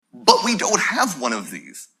we don't have one of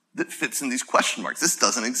these that fits in these question marks. This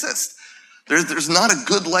doesn't exist. There's not a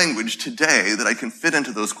good language today that I can fit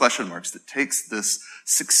into those question marks that takes this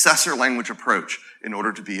successor language approach in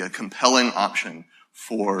order to be a compelling option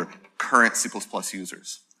for current C++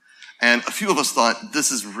 users. And a few of us thought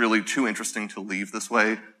this is really too interesting to leave this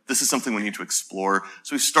way. This is something we need to explore.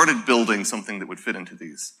 So we started building something that would fit into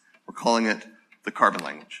these. We're calling it the Carbon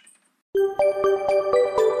language.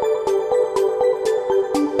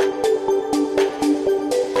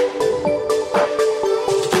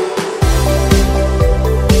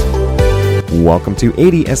 Welcome to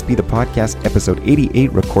ADSB, the podcast, episode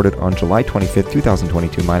 88, recorded on July 25th,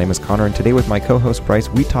 2022. My name is Connor, and today with my co-host Bryce,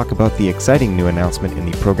 we talk about the exciting new announcement in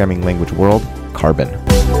the programming language world, Carbon.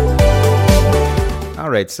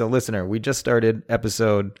 All right, so listener, we just started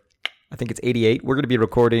episode, I think it's 88. We're going to be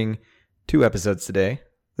recording 2 episodes today.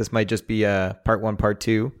 This might just be part 1, part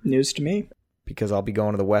 2. News to me. Because I'll be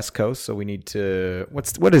going to the West Coast, so we need to...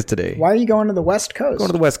 What is today? Why are you going to the West Coast? Going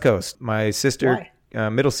to the West Coast. My sister... Why?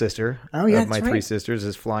 Middle sister of my 3 sisters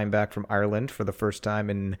is flying back from Ireland for the first time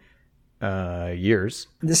in years.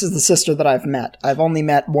 This is the sister that I've met. I've only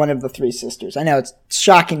met one of the 3 sisters. I know, it's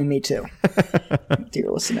shocking to me too, dear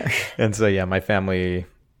listener. And so, yeah, my family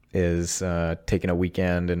is taking a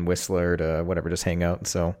weekend in Whistler to just hang out.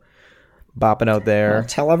 So, bopping out there. Well,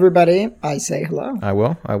 tell everybody I say hello. I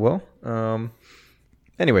will.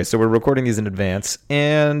 Anyway, so we're recording these in advance,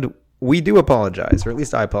 and we do apologize, or at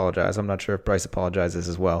least I apologize. I'm not sure if Bryce apologizes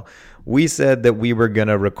as well. We said that we were going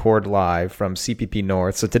to record live from CPP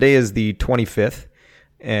North. So today is the 25th,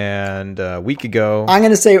 and a week ago... I'm going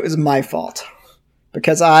to say it was my fault,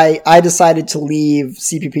 because I decided to leave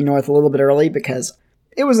CPP North a little bit early because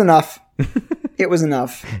it was enough. It was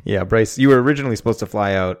enough. Yeah, Bryce, you were originally supposed to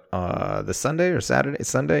fly out the Sunday or Saturday?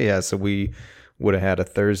 Sunday, yeah. So we would have had a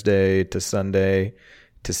Thursday to Sunday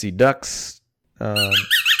to see ducks.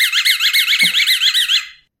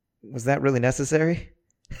 Was that really necessary?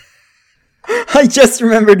 I just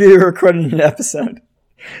remembered we were recording an episode.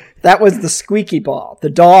 That was the squeaky ball.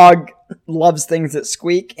 The dog loves things that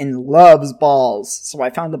squeak and loves balls. So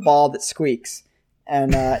I found a ball that squeaks.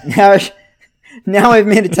 And now I've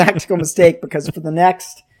made a tactical mistake because for the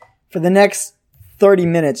next 30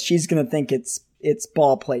 minutes she's going to think it's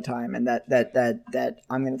ball playtime and that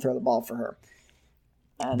I'm going to throw the ball for her.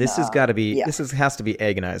 And, this has got to be has to be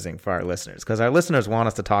agonizing for our listeners, because our listeners want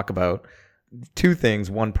us to talk about 2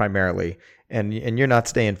 things, one primarily, and you're not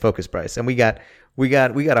staying focused, Bryce. And we got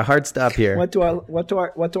a hard stop here. What do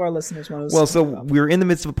our listeners want to? Well, so we were in the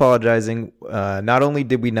midst of apologizing. Not only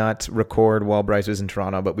did we not record while Bryce was in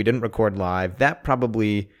Toronto, but we didn't record live. That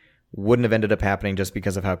probably wouldn't have ended up happening just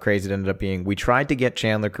because of how crazy it ended up being. We tried to get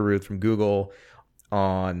Chandler Carruth from Google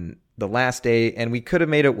on the last day, and we could have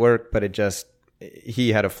made it work, but he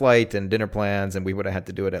had a flight and dinner plans, and we would have had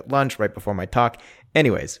to do it at lunch right before my talk.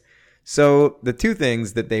 Anyways, so the 2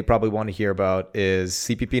 things that they probably want to hear about is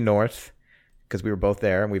CPP North, because we were both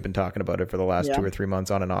there, and we've been talking about it for the last 2 or 3 months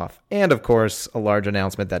on and off. And, of course, a large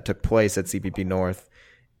announcement that took place at CPP North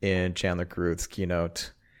in Chandler Carruth's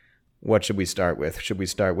keynote. What should we start with? Should we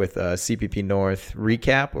start with a CPP North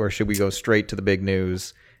recap, or should we go straight to the big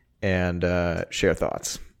news and share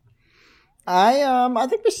thoughts? I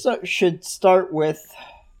think we should start with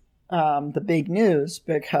the big news,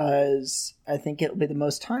 because I think it'll be the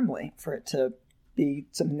most timely for it to be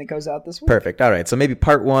something that goes out this week. Perfect. All right. So maybe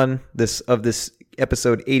part 1 of this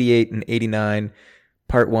episode 88 and 89,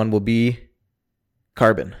 part 1 will be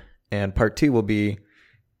Carbon, and part 2 will be,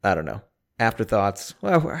 I don't know, afterthoughts,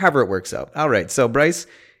 well, however it works out. All right. So Bryce,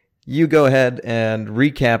 you go ahead and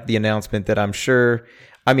recap the announcement that I'm sure...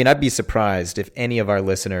 I mean, I'd be surprised if any of our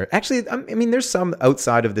listeners... Actually, I mean, there's some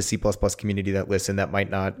outside of the C++ community that listen that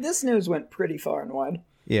might not... This news went pretty far and wide.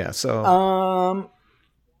 Yeah, so...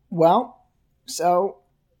 So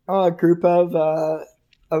a group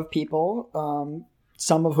of people,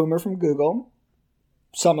 some of whom are from Google,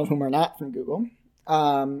 some of whom are not from Google,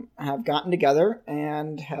 have gotten together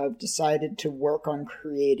and have decided to work on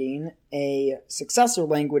creating a successor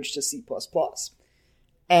language to C++.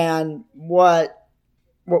 And what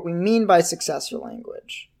we mean by successor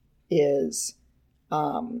language is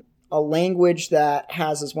a language that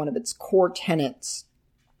has as one of its core tenets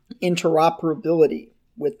interoperability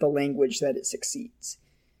with the language that it succeeds.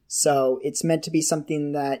 So it's meant to be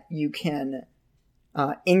something that you can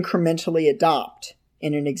incrementally adopt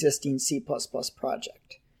in an existing C++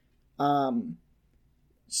 project.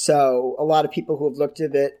 So a lot of people who have looked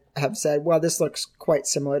at it have said, well, this looks quite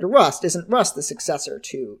similar to Rust. Isn't Rust the successor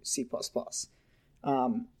to C++?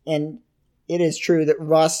 And it is true that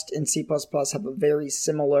Rust and C++ have a very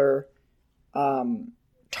similar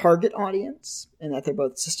target audience and that they're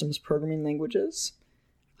both systems programming languages.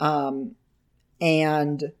 And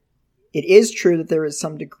it is true that there is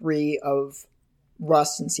some degree of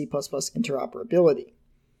Rust and C++ interoperability.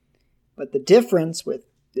 But the difference with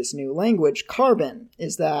this new language, Carbon,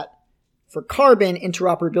 is that for Carbon,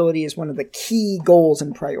 interoperability is one of the key goals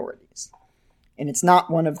and priorities. And it's not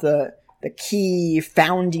one of the key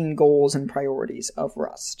founding goals and priorities of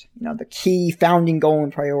Rust. The key founding goal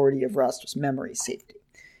and priority of Rust was memory safety.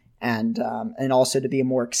 And also to be a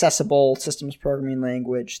more accessible systems programming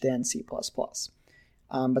language than C++.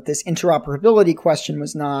 But this interoperability question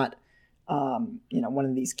was not, one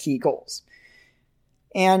of these key goals.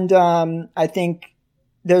 And I think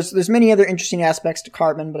there's many other interesting aspects to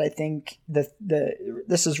Carbon, but I think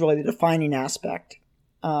this is really the defining aspect,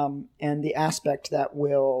 and the aspect that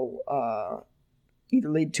will either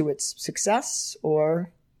lead to its success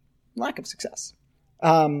or lack of success.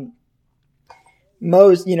 I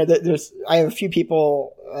have a few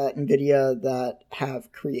people at NVIDIA that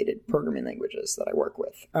have created programming languages that I work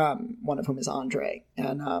with. One of whom is Andre.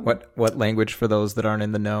 And what language, for those that aren't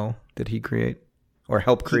in the know, did he create or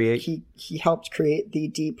help create? He helped create the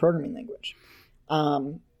D programming language.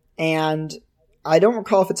 And I don't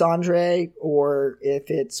recall if it's Andre or if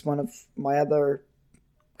it's one of my other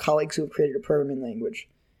colleagues who have created a programming language.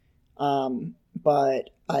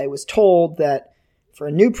 But I was told that for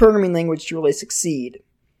a new programming language to really succeed,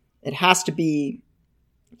 it has to be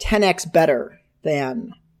 10x better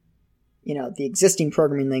than, the existing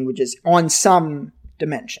programming languages on some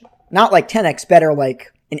dimension. Not like 10x better,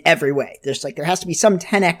 like in every way. There has to be some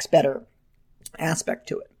 10x better aspect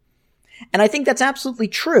to it. And I think that's absolutely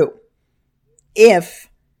true if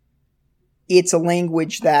it's a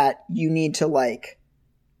language that you need to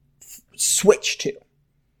switch to.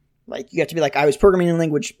 You have to be I was programming in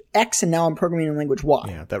language X and now I'm programming in language Y.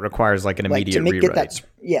 Yeah, that requires an immediate rewrite.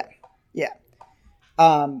 Yeah.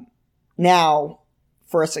 Now,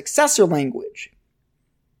 for a successor language,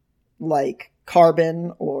 like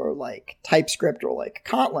Carbon or like TypeScript or like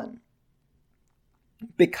Kotlin,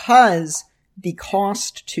 because the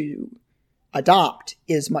cost to adopt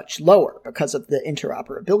is much lower because of the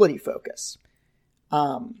interoperability focus,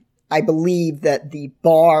 I believe that the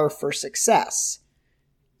bar for success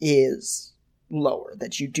is lower,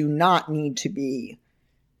 that you do not need to be,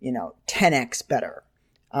 10x better.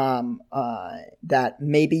 That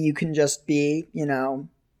maybe you can just be,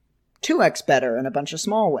 2x better in a bunch of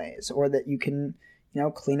small ways, or that you can,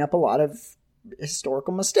 clean up a lot of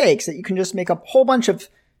historical mistakes, that you can just make a whole bunch of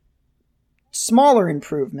smaller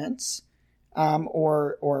improvements,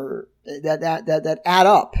 or that add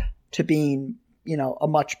up to being, a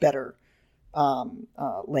much better,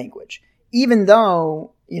 language. Even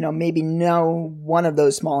though, maybe no one of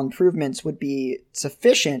those small improvements would be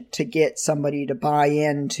sufficient to get somebody to buy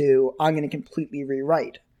into, I'm going to completely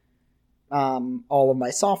rewrite all of my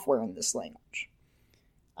software in this language.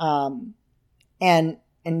 And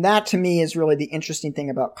that to me is really the interesting thing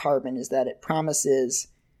about Carbon, is that it promises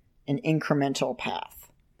an incremental path,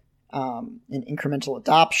 an incremental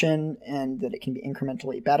adoption, and that it can be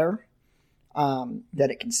incrementally better, that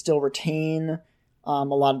it can still retain a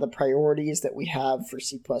lot of the priorities that we have for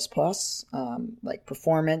C++, like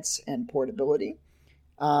performance and portability,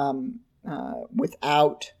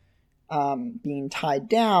 without being tied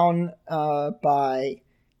down by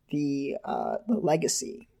the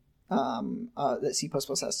legacy that C++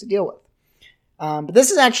 has to deal with. But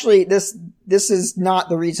this is actually this is not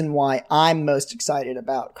the reason why I'm most excited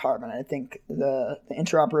about Carbon. I think the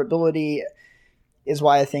interoperability is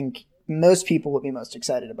why I think most people would be most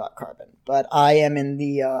excited about Carbon. But I am in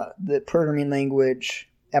the programming language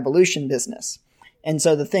evolution business. And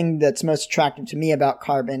so the thing that's most attractive to me about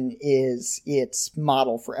Carbon is its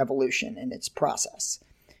model for evolution and its process.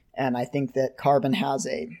 And I think that Carbon has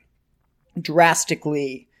a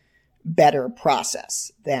drastically better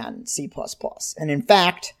process than C++. And in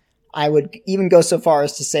fact, I would even go so far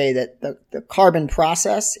as to say that the Carbon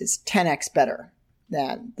process is 10x better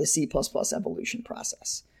than the C++ evolution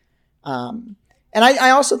process. And I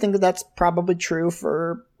also think that that's probably true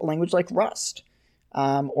for a language like Rust,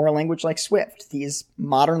 or a language like Swift. These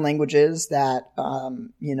modern languages that,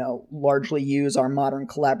 largely use our modern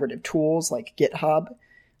collaborative tools like GitHub,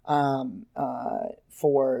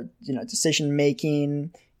 for, decision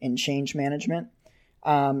making and change management,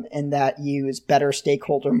 and that use better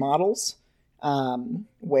stakeholder models,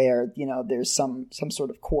 where, there's some sort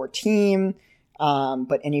of core team,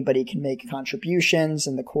 but anybody can make contributions,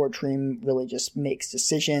 and the core team really just makes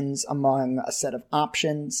decisions among a set of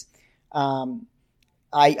options.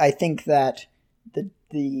 I think that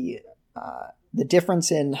the the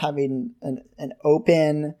difference in having an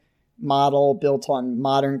open model built on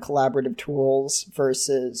modern collaborative tools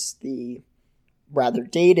versus the rather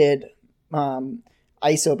dated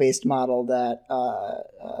ISO-based model that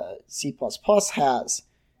C++ has,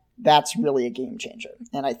 that's really a game changer.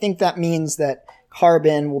 And I think that means that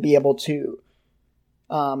Carbon will be able to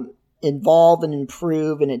evolve and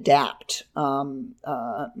improve and adapt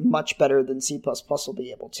much better than C++ will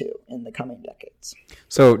be able to in the coming decades.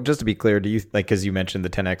 So just to be clear, do you, like, because you mentioned the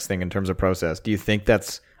 10x thing in terms of process, do you think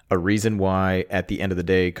that's a reason why at the end of the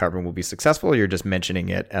day Carbon will be successful, or you're just mentioning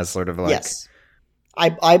it as sort of like... Yes.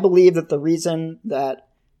 I believe that the reason that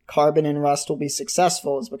Carbon and Rust will be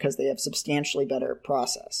successful is because they have substantially better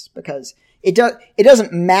process. Because it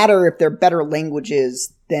doesn't matter if they're better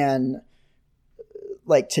languages than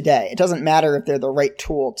like today. It doesn't matter if they're the right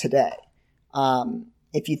tool today.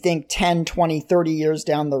 If you think 10, 20, 30 years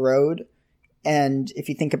down the road, and if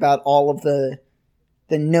you think about all of the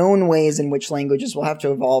known ways in which languages will have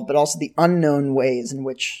to evolve, but also the unknown ways in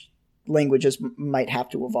which languages might have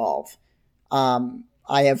to evolve,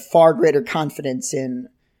 I have far greater confidence in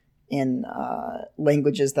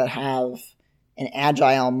languages that have an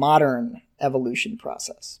agile, modern evolution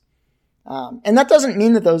process. And that doesn't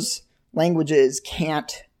mean that those languages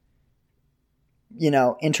can't,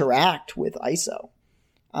 interact with ISO.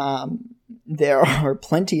 There are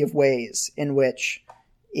plenty of ways in which,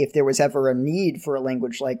 if there was ever a need for a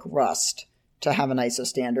language like Rust to have an ISO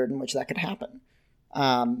standard, in which that could happen.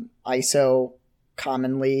 ISO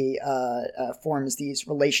commonly forms these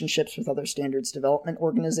relationships with other standards development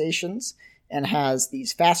organizations and has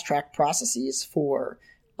these fast-track processes for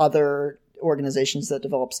other organizations that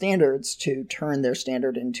develop standards to turn their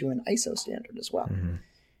standard into an ISO standard as well.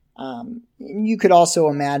 Mm-hmm. You could also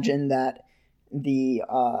imagine that the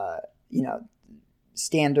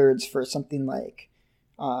standards for something like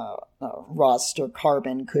Rust or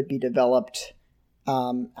Carbon could be developed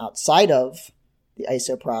outside of the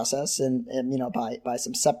ISO process and by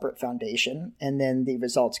some separate foundation, and then the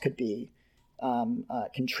results could be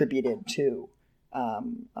contributed to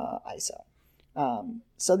ISO.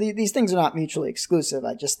 So these things are not mutually exclusive.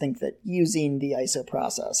 I just think that using the ISO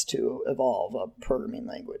process to evolve a programming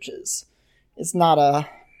language is not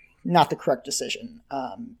the correct decision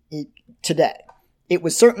today. It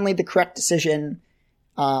was certainly the correct decision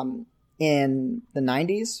in the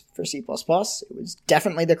 90s for C++. It was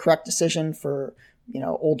definitely the correct decision for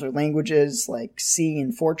older languages like C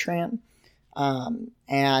and Fortran.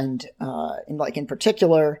 In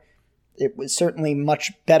particular, it was certainly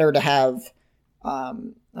much better to have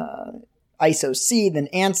ISO C than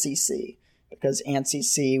ANSI C, because ANSI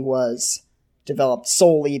C was developed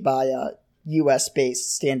solely by a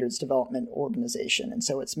US-based standards development organization, and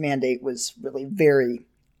so its mandate was really very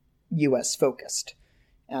US-focused.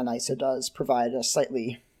 And ISO does provide a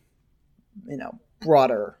slightly,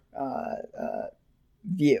 broader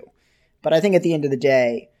view. But I think at the end of the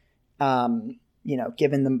day,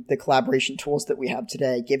 given the collaboration tools that we have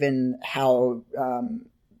today, given how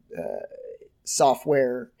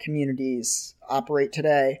software communities operate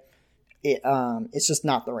today, it's just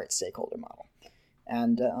not the right stakeholder model.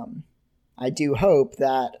 And I do hope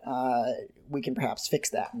that we can perhaps fix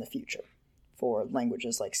that in the future for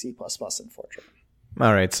languages like C++ and Fortran.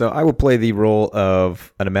 All right, so I will play the role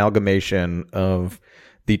of an amalgamation of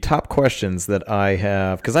the top questions that I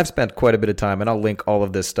have, because I've spent quite a bit of time, and I'll link all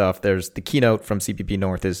of this stuff. There's the keynote from CPP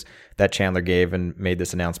North that Chandler gave and made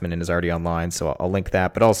this announcement and is already online, so I'll link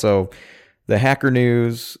that. But also the Hacker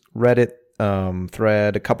News, Reddit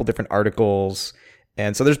thread, a couple different articles.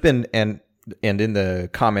 And so there's been, and in the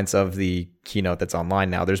comments of the keynote that's online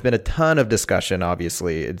now, there's been a ton of discussion,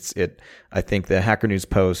 obviously. I think the Hacker News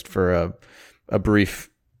post for a brief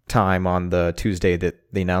time on the Tuesday that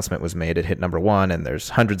the announcement was made, it hit number 1, and there's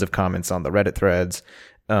hundreds of comments on the Reddit threads.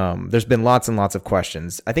 There's been lots and lots of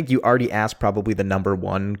questions. I think you already asked probably the number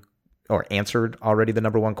one, or answered already the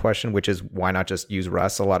number one question, which is why not just use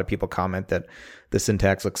Rust? A lot of people comment that the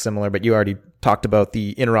syntax looks similar, but you already talked about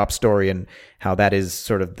the interop story and how that is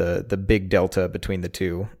sort of the big delta between the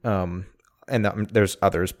two. And there's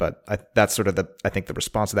others, but that's sort of I think the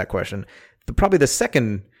response to that question. Probably the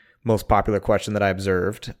second most popular question that I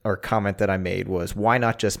observed or comment that I made was, why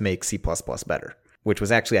not just make C++ better? Which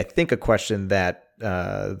was actually, I think, a question that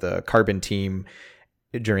the Carbon team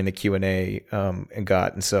during the Q&A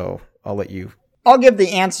got. And so I'll give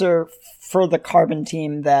the answer for the Carbon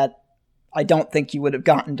team that I don't think you would have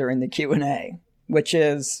gotten during the Q&A, which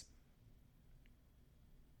is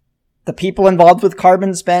the people involved with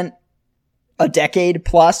Carbon spent a decade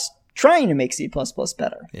plus trying to make C++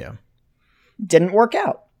 better. Yeah. Didn't work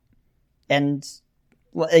out. And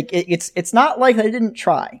Like it's not like they didn't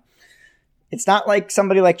try. It's not like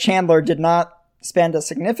somebody like Chandler did not spend a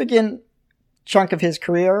significant chunk of his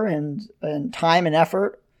career and time and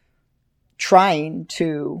effort trying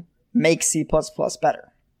to make C++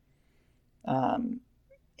 better. And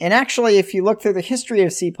actually, if you look through the history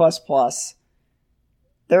of C++,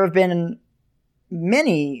 there have been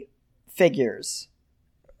many figures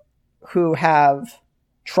who have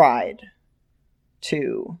tried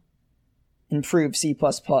to improve C++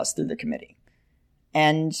 through the committee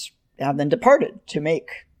and have then departed to make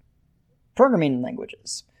programming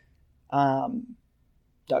languages.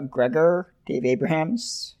 Doug Gregor, Dave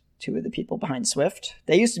Abrahams, two of the people behind Swift,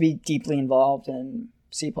 they used to be deeply involved in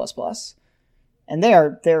C++, and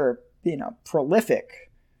they're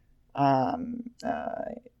prolific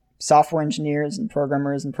software engineers and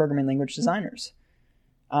programmers and programming language designers.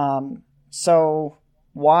 So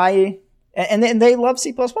why? And they love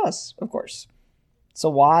C++, of course. So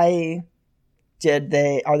why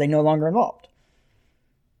are they no longer involved?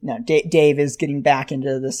 Now, Dave is getting back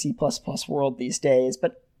into the C++ world these days,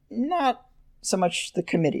 but not so much the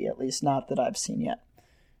committee, at least not that I've seen yet.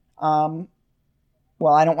 Well,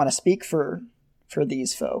 I don't want to speak for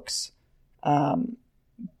these folks,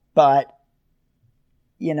 but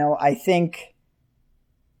I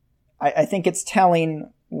think it's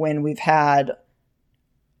telling when we've had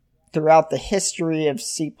throughout the history of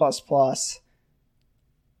C++,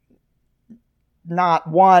 not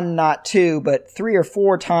one, not two, but 3 or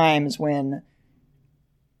 4 times when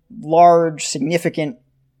large, significant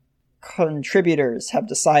contributors have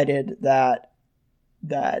decided that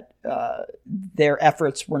their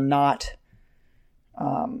efforts were not,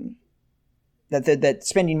 that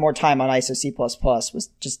spending more time on ISO C++ was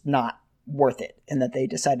just not worth it, and that they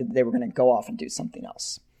decided they were going to go off and do something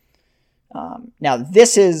else. Now,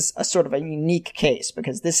 this is a sort of a unique case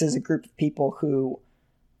because this is a group of people who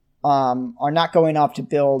are not going off to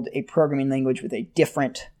build a programming language with a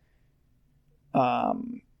different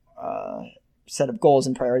set of goals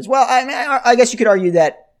and priorities. Well, I guess you could argue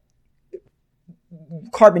that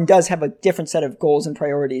Carbon does have a different set of goals and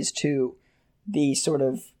priorities to the sort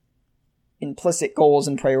of implicit goals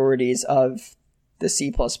and priorities of the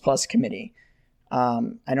C++ committee.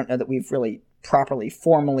 I don't know that we've really properly,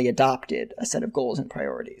 formally adopted a set of goals and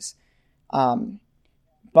priorities.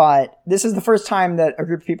 But this is the first time that a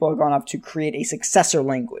group of people have gone off to create a successor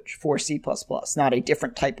language for C++, not a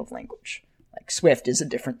different type of language. Like Swift is a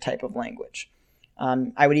different type of language.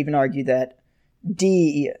 I would even argue that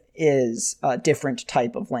D is a different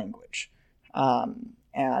type of language.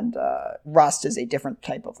 And Rust is a different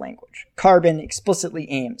type of language. Carbon explicitly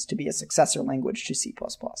aims to be a successor language to C++.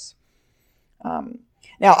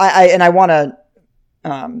 Now, I want to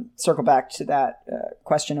circle back to that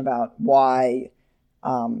question about why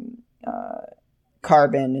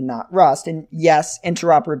Carbon and not Rust. And yes,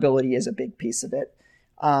 interoperability is a big piece of it.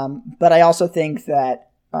 But I also think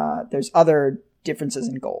that there's other differences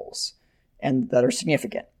in goals and that are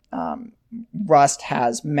significant. Rust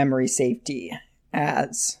has memory safety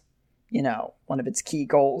as, one of its key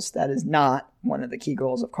goals. That is not one of the key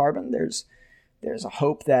goals of Carbon. There's a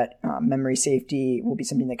hope that memory safety will be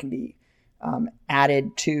something that can be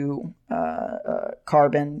added to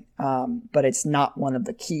Carbon, but it's not one of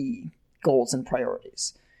the key goals and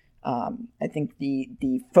priorities. I think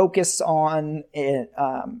the focus on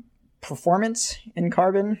performance in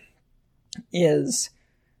Carbon is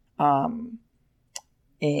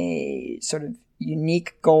a sort of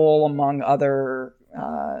unique goal among other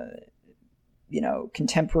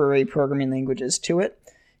contemporary programming languages to it,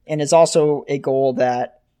 and is also a goal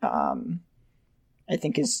that I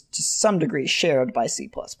think is to some degree shared by C++.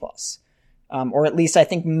 Or at least I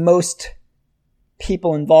think most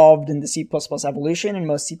people involved in the C++ evolution and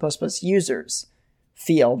most C++ users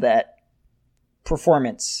feel that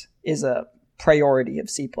performance is a priority of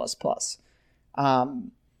C++.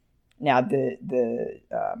 Now, the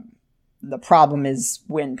problem is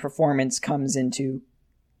when performance comes into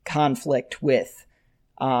conflict with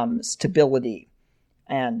stability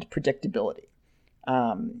and predictability.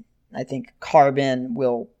 I think Carbon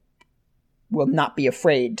will not be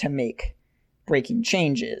afraid to make breaking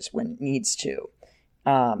changes when it needs to,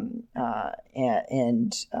 and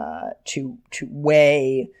to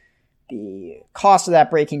weigh the cost of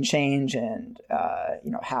that breaking change and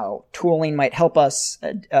how tooling might help us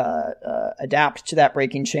adapt to that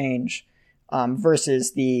breaking change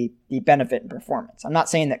versus the benefit and performance. I'm not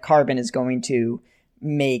saying that Carbon is going to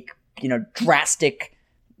make drastic,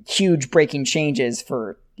 huge breaking changes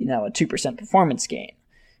for a 2% performance gain.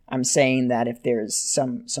 I'm saying that if there's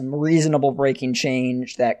some reasonable breaking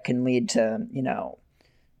change that can lead to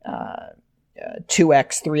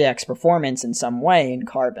 2x, 3x performance in some way in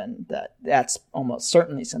Carbon, that's almost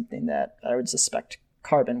certainly something that I would suspect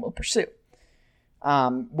Carbon will pursue.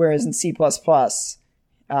 Whereas in C++,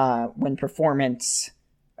 when performance,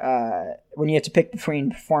 when you have to pick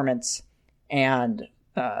between performance and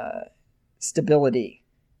stability,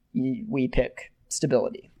 we pick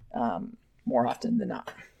stability more often than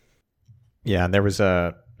not. Yeah, and there was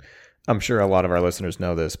I'm sure a lot of our listeners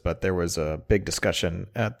know this, but there was a big discussion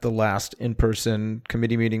at the last in-person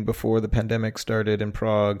committee meeting before the pandemic started in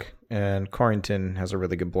Prague, and Corrington has a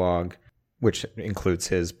really good blog, which includes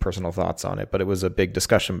his personal thoughts on it, but it was a big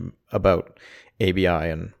discussion about ABI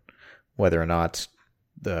and whether or not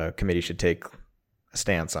the committee should take a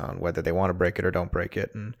stance on whether they want to break it or don't break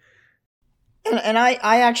it. And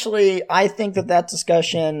I think that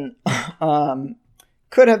discussion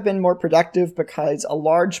could have been more productive, because a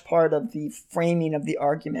large part of the framing of the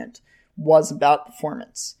argument was about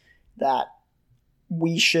performance, that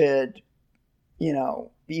we should,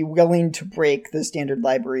 be willing to break the standard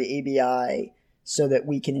library ABI so that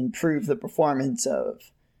we can improve the performance of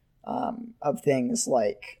things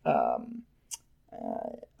like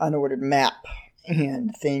unordered map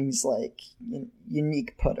and things like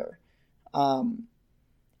unique putter. And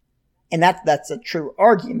that's a true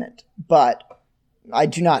argument, but I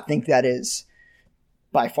do not think that is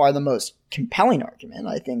by far the most compelling argument.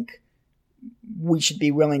 I think we should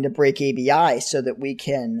be willing to break ABI so that we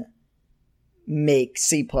can make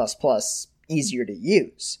C++ easier to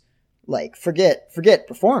use. Like, forget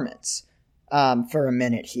performance for a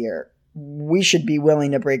minute here. We should be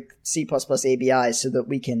willing to break C++ ABI so that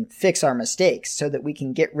we can fix our mistakes, so that we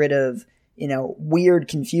can get rid of, weird,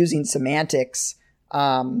 confusing semantics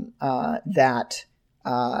that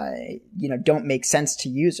don't make sense to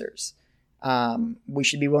users. We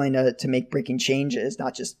should be willing to make breaking changes,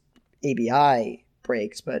 not just ABI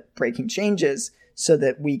breaks, but breaking changes so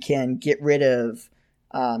that we can get rid of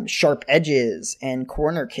sharp edges and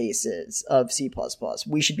corner cases of C++.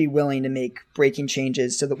 We should be willing to make breaking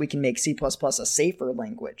changes so that we can make C++ a safer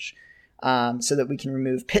language, so that we can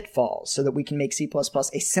remove pitfalls, so that we can make C++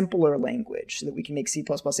 a simpler language, so that we can make C++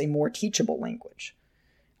 a more teachable language.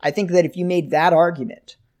 I think that if you made that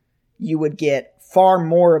argument, you would get far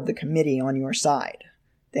more of the committee on your side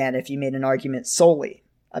than if you made an argument solely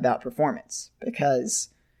about performance, because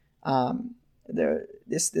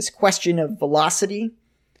this question of velocity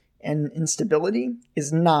and instability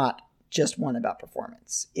is not just one about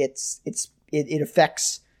performance. It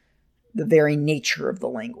affects the very nature of the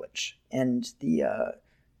language and the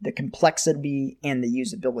complexity and the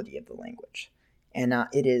usability of the language, and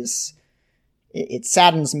it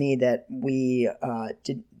saddens me that we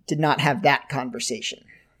did not have that conversation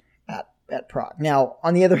at Prague. Now,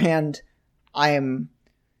 on the other hand, I am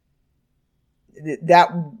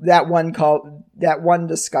that one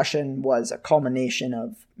discussion was a culmination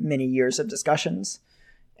of many years of discussions,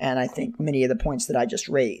 and I think many of the points that I just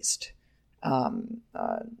raised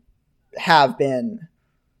have been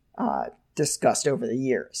discussed over the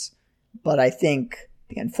years. But I think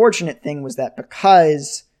the unfortunate thing was that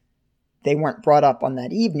because they weren't brought up on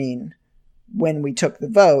that evening when we took the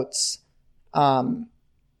votes,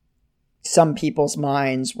 some people's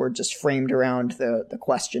minds were just framed around the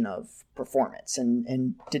question of performance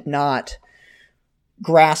and did not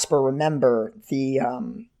grasp or remember the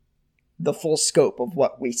full scope of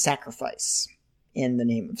what we sacrifice in the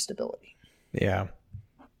name of stability. Yeah.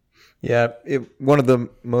 Yeah. One of the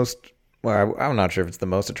most, well, I'm not sure if it's the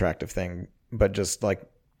most attractive thing, but just like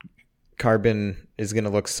Carbon is going to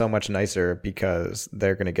look so much nicer because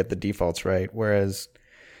they're going to get the defaults right. Whereas,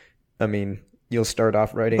 I mean, you'll start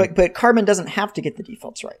off writing. But Carbon doesn't have to get the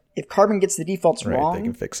defaults right. If Carbon gets the defaults wrong, they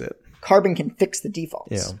can fix it. Carbon can fix the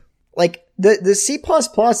defaults. Yeah. Like the C++,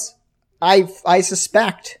 I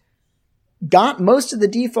suspect, got most of the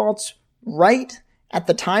defaults right at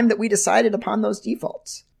the time that we decided upon those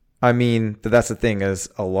defaults. I mean, that's the thing, is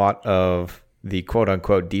a lot of the quote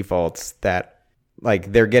unquote defaults that,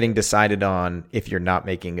 like, they're getting decided on if you're not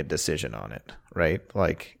making a decision on it, right?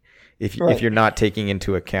 Like if you're not taking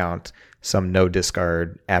into account some no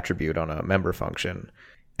discard attribute on a member function.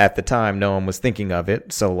 At the time, no one was thinking of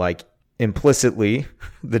it. So like implicitly,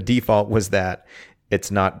 the default was that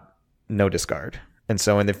it's not no discard. And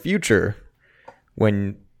so in the future,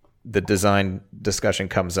 when the design discussion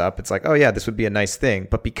comes up, it's like, oh yeah, this would be a nice thing.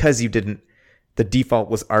 But because you didn't, the default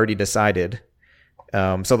was already decided.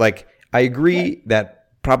 So like, I agree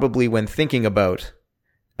that probably when thinking about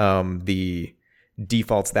the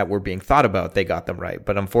defaults that were being thought about, they got them right.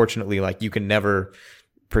 But unfortunately, like, you can never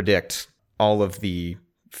predict all of the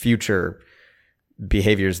future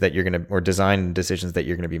behaviors that you're going to, or design decisions that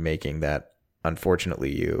you're going to be making that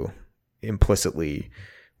unfortunately you implicitly,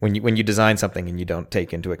 when you design something and you don't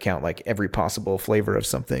take into account like every possible flavor of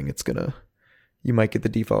something, you might get the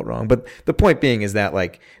default wrong. But the point being is that,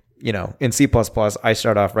 like, you know, in C++, I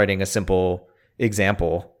start off writing a simple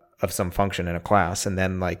example of some function in a class, and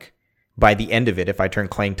then like by the end of it, if I turn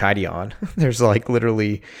clang tidy on, there's like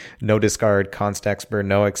literally no discard, const expr,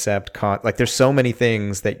 no accept, like there's so many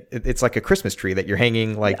things that it's like a Christmas tree that you're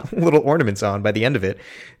hanging like little ornaments on. By the end of it,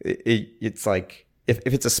 it's like if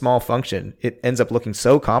it's a small function, it ends up looking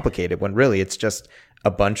so complicated when really it's just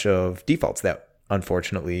a bunch of defaults that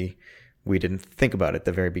unfortunately we didn't think about at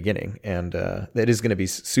the very beginning. And that is going to be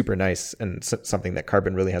super nice and something that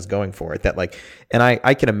Carbon really has going for it. That like, and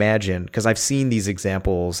I can imagine, because I've seen these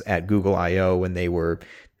examples at Google I/O when they were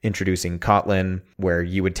introducing Kotlin, where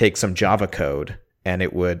you would take some Java code and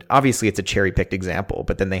it would, obviously it's a cherry picked example,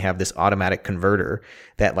 but then they have this automatic converter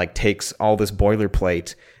that like takes all this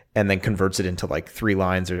boilerplate and then converts it into like 3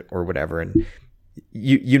 lines or whatever. And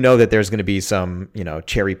you know that there's going to be some, you know,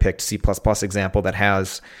 cherry picked C++ example that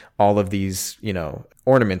has all of these, you know,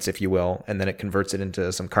 ornaments, if you will, and then it converts it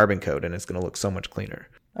into some Carbon code, and it's going to look so much cleaner.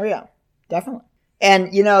 Oh yeah, definitely.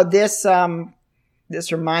 And you know, this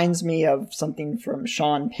reminds me of something from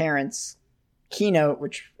Sean Parent's keynote,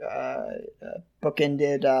 which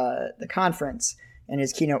bookended the conference, and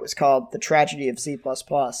his keynote was called "The Tragedy of C++,"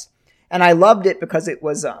 and I loved it because it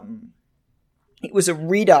was a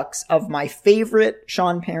redux of my favorite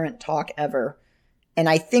Sean Parent talk ever, and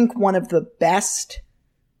I think one of the best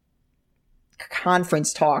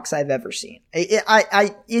conference talks I've ever seen.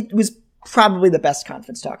 It was probably the best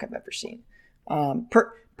conference talk I've ever seen.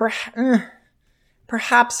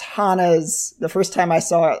 Perhaps Hannah's, the first time I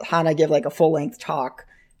saw Hannah give like a full length talk,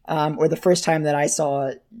 or the first time that I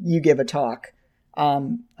saw you give a talk,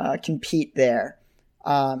 compete there.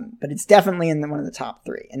 But it's definitely in one of the top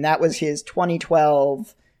 3. And that was his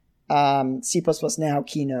 2012 C++ Now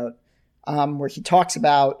keynote, where he talks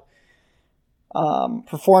about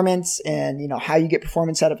performance and, you know, how you get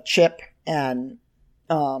performance out of a chip, and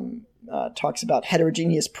talks about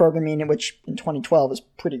heterogeneous programming, which in 2012 is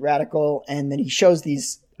pretty radical. And then he shows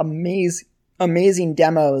these amazing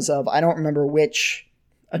demos of, I don't remember which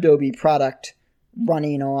Adobe product,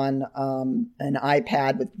 running on an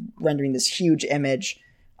iPad with rendering this huge image,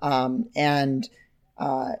 and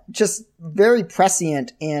just very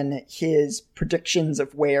prescient in his predictions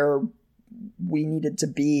of where we needed to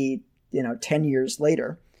be, you know, 10 years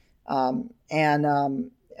later.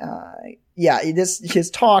 His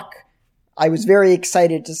talk, I was very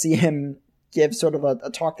excited to see him give sort of a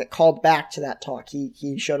talk that called back to that talk.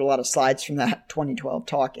 He showed a lot of slides from that 2012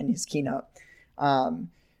 talk in his keynote.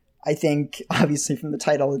 I think, obviously, from the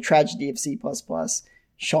title, The Tragedy of C++,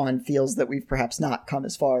 Sean feels that we've perhaps not come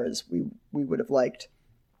as far as we would have liked.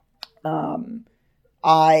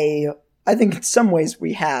 I think in some ways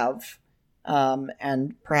we have,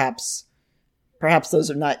 and perhaps those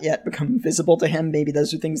have not yet become visible to him. Maybe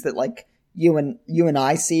those are things that like you and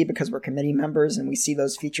I see because we're committee members and we see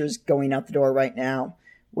those features going out the door right now.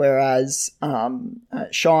 Whereas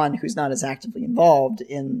Sean, who's not as actively involved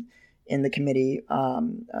in the committee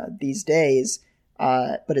these days,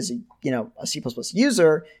 but as a C++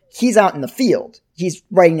 user, he's out in the field. He's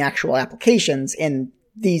writing actual applications, and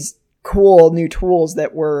these cool new tools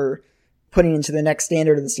that we're putting into the next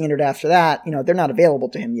standard or the standard after that, you know, they're not available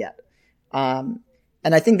to him yet.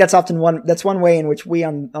 And I think that's often one way in which we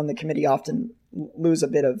on the committee often lose a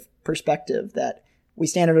bit of perspective, that we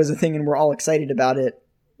standardize a thing and we're all excited about it.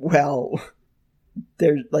 Well,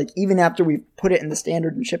 there's like, even after we've put it in the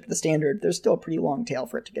standard and shipped the standard, there's still a pretty long tail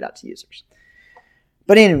for it to get out to users.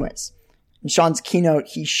 But anyways, in Sean's keynote,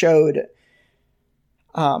 he showed,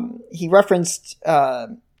 he referenced, I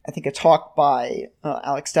think a talk by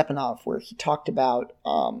Alex Stepanov where he talked about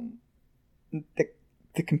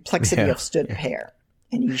the complexity of stood pair.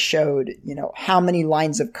 And he showed, you know, how many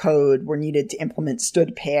lines of code were needed to implement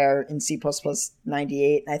stood pair in C++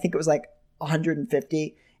 98. And I think it was like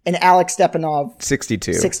 150. And Alex Stepanov...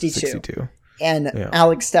 62. And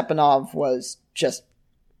Alex Stepanov was just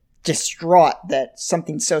distraught that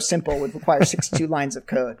something so simple would require 62 lines of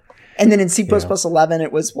code. And then in C++ 11,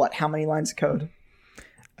 it was what? How many lines of code?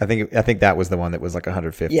 I think that was the one that was like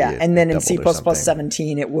 150. Yeah, and then in C++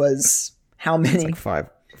 17, it was how many? It's like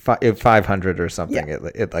 500 or something. Yeah.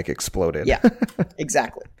 It like exploded. Yeah,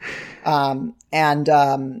 exactly. And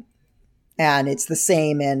it's the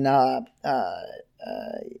same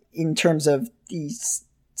in terms of the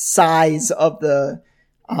size of the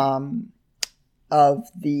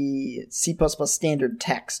C++ standard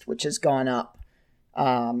text, which has gone up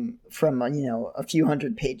from a few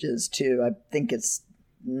hundred pages to, I think it's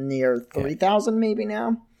near 3,000 maybe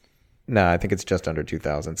now. No, I think it's just under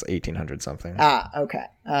 2,000. It's 1,800 something. Okay.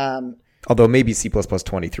 Although maybe C++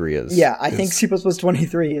 23 is. Yeah, I think C++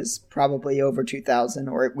 23 is probably over 2,000,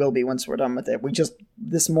 or it will be once we're done with it.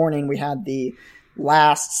 This morning we had the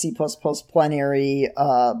last C++ plenary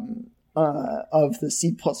of the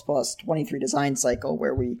C++ 23 design cycle,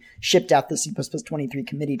 where we shipped out the C++ 23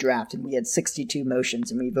 committee draft, and we had 62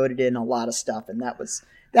 motions, and we voted in a lot of stuff, and that was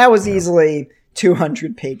easily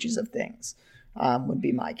 200 pages of things. Would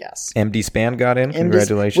be my guess. MD-SPAN got in.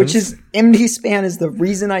 Congratulations. MD-SPAN is the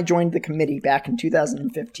reason I joined the committee back in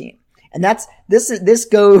 2015. And this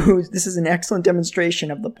is an excellent demonstration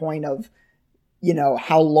of the point of,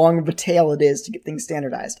 how long of a tail it is to get things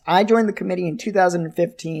standardized. I joined the committee in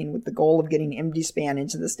 2015 with the goal of getting MD-SPAN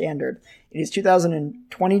into the standard. It is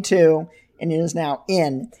 2022 and it is now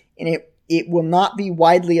in, and it will not be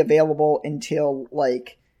widely available until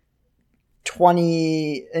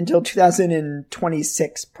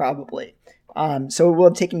 2026 probably. So it will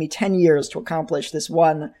have taken me 10 years to accomplish this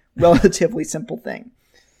one relatively simple thing.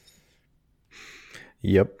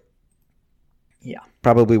 Yep. Yeah.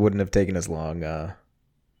 Probably wouldn't have taken as long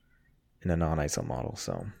in a non-ISO model.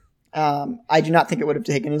 So I do not think it would have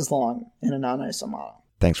taken as long in a non-ISO model.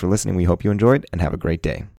 Thanks for listening. We hope you enjoyed and have a great day.